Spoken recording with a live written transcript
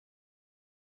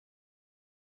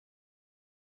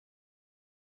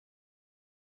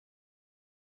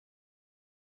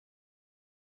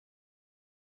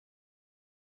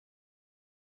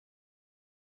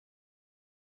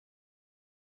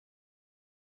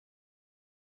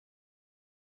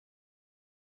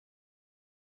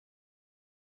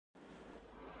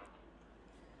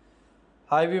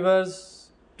Hi viewers,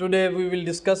 today we will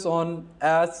discuss on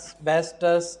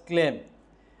asbestos claim.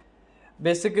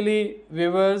 Basically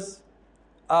viewers,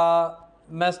 a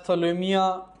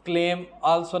mesothelioma claim,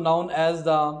 also known as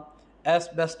the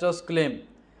asbestos claim.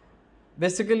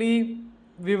 Basically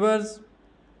viewers,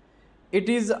 it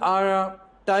is a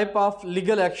type of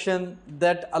legal action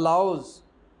that allows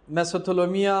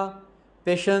mesothelioma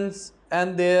patients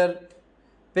and their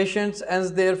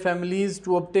families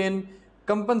to obtain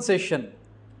compensation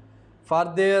for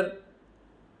their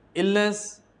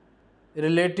illness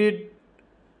related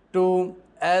to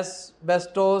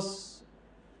asbestos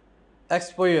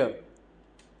exposure.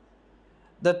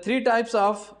 The three types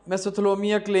of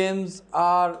mesothelioma claims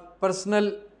are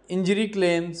personal injury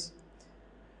claims,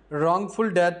 wrongful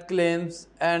death claims,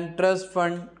 and trust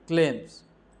fund claims.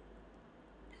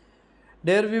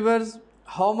 Dear viewers,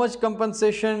 how much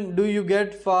compensation do you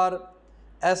get for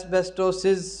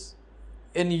asbestosis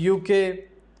in UK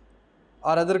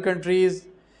or other countries?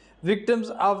 Victims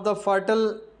of the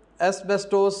fatal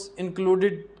asbestos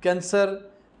included cancer,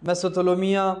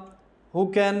 mesothelioma,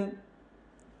 who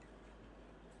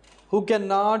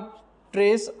cannot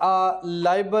trace a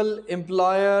liable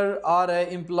employer or a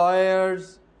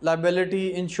employer's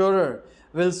liability insurer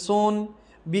will soon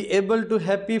be able to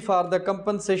happy for the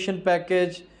compensation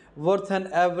package worth an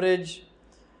average.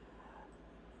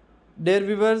 Dear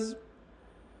viewers,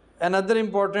 another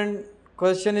important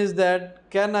question is that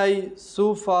can I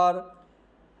sue for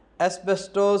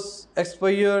asbestos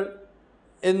exposure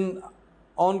in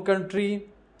own country?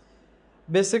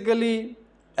 Basically,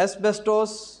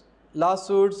 asbestos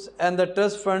lawsuits and the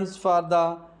trust funds for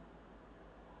the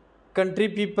country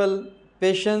people,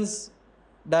 patients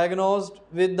diagnosed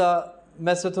with the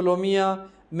mesothelioma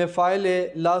may file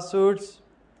a lawsuits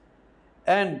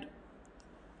and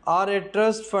or a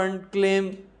trust fund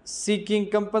claim seeking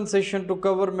compensation to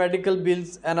cover medical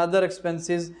bills and other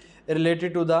expenses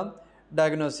related to the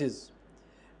diagnosis.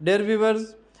 Dear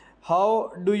viewers,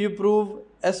 how do you prove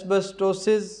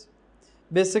asbestosis?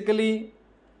 Basically,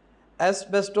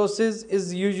 asbestosis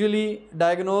is usually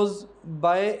diagnosed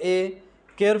by a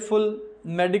careful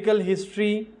medical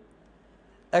history,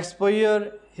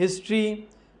 exposure history,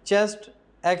 chest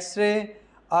x-ray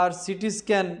or CT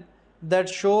scan that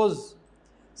shows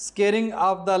scarring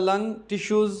of the lung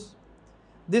tissues.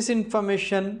 This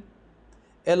information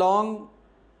along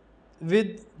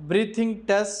with breathing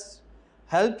tests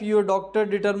help your doctor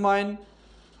determine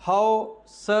how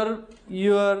severe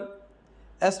your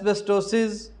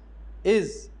asbestosis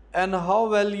is and how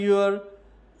well your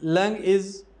lung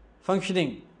is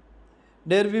functioning.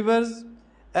 Dear viewers,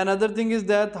 another thing is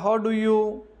that how do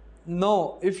you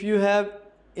know if you have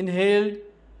inhaled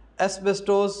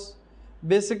asbestos?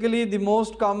 Basically, the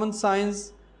most common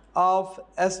signs of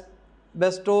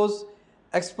asbestos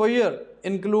exposure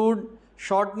include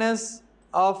shortness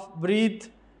of breath,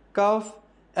 cough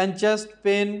and chest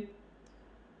pain,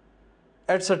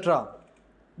 etc.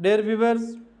 Dear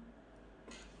viewers,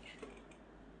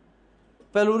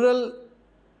 pleural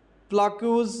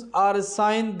plaques are a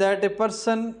sign that a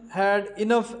person had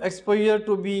enough exposure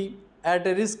to be at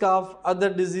a risk of other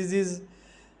diseases.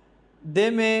 They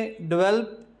may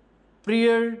develop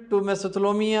prior to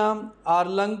mesothelioma or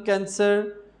lung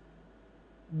cancer.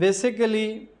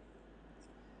 Basically,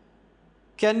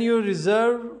 can you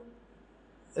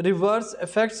reverse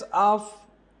effects of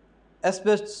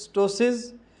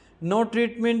asbestosis? No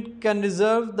treatment can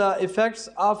reverse the effects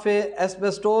of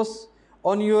asbestos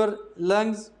on your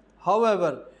lungs.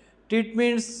 However,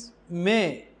 treatments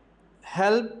may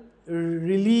help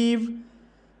relieve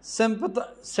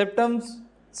symptoms,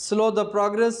 slow the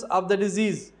progress of the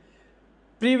disease,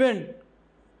 prevent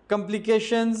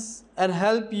complications and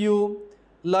help you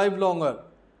live longer.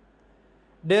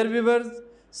 Dear viewers,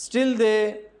 still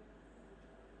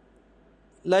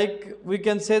we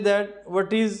can say that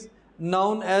what is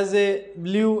known as a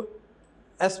blue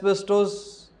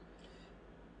asbestos.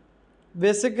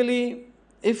 Basically,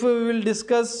 if we will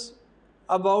discuss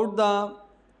about the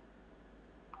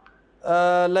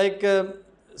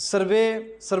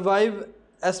survive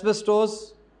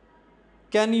asbestos,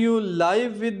 can you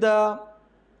live with the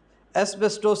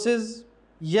asbestosis?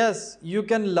 Yes, you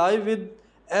can live with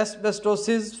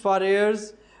asbestosis for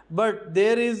years, but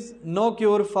there is no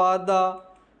cure for the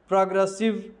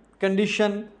progressive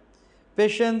condition.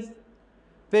 Patient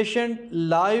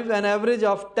live an average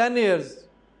of 10 years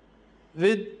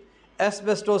with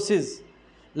asbestosis.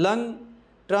 Lung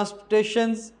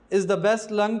transplantations is the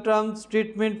best long-term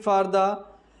treatment for the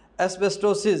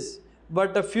asbestosis,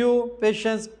 but a few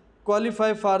patients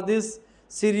qualify for this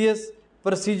serious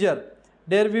procedure.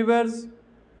 Dear viewers,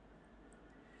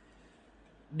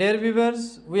 Dear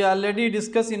viewers, we already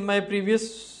discussed in my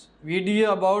previous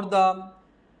video about the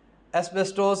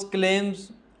asbestos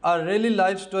claims, a really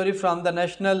life story from the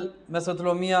National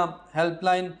Mesothelioma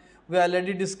Helpline. We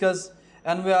already discussed,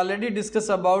 and we already discussed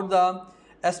about the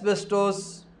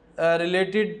asbestos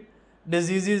related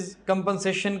diseases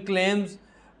compensation claims.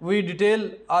 We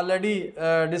detail already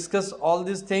discuss all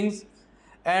these things,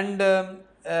 and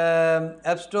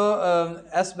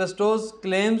asbestos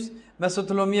claims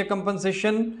mesothelioma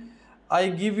compensation. I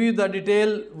give you the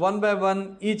detail one by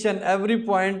one, each and every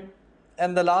point.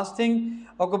 And the last thing,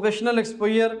 occupational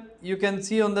exposure, you can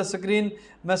see on the screen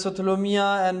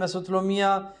mesothelioma and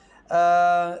mesothelioma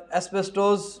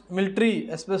asbestos military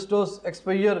asbestos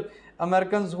exposure.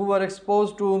 Americans who were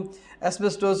exposed to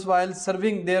asbestos while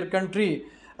serving their country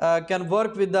can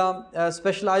work with the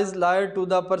specialized lawyer to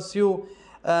the pursue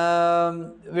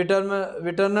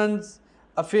veterans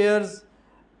affairs,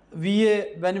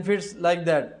 VA benefits like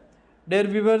that. Dear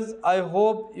viewers, I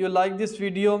hope you like this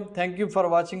video. Thank you for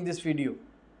watching this video.